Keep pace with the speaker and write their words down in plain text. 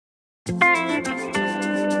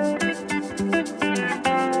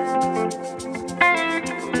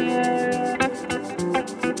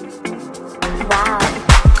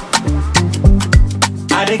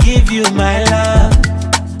I dey give you my love,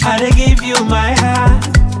 I dey give you my heart,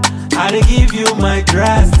 I dey give you my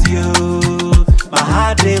trust, you. My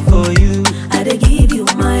heart dey for you. I dey give you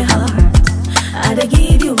my heart, I dey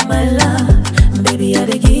give you my love, baby. I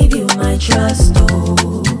dey give you my trust,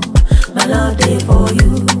 oh. My love dey for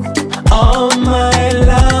you. Oh my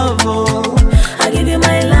love, oh. I give you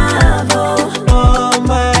my love, oh. Oh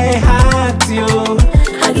my heart, you.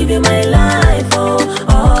 I give you my life, oh.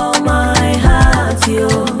 Oh my heart, you.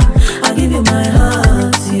 I give you my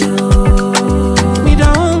heart, you. Me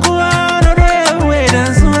don't go out, oh yeah, wait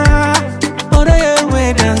and so oh yeah,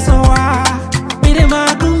 wait and so me de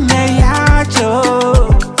magume yacho.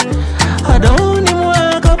 I don't need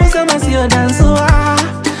more, couple summers you dance so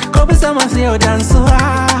couple summers you dance so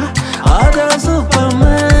other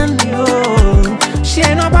Superman, yo. She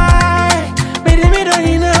no buy, me don't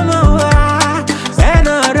need no more. And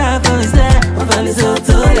all that is there, I feel so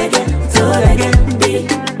tall again, be.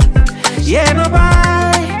 Yeah, no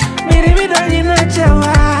buy, me don't need no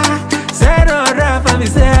chawa. Say no that for me,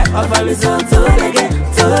 say, I feel so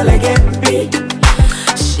tall again, be.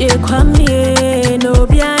 She kwame no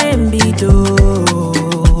bia embido,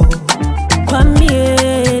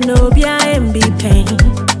 kwame no bia embi pain.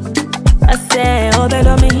 I say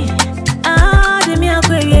obelo me, de mi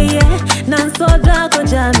akweye ye, nan so drago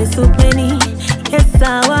jami so plenty. Yes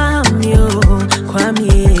I want you,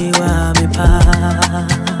 kwame wa me pa.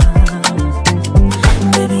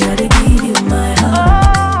 Baby I dey give you my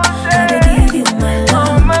heart, I dey give you my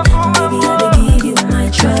love, baby I dey give you my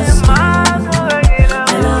trust. My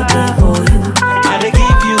love dey for you. I dey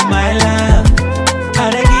give you my love,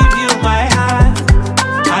 I dey give you my heart,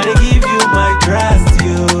 I dey give you my trust,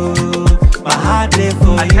 you. My heart dey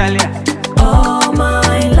for you.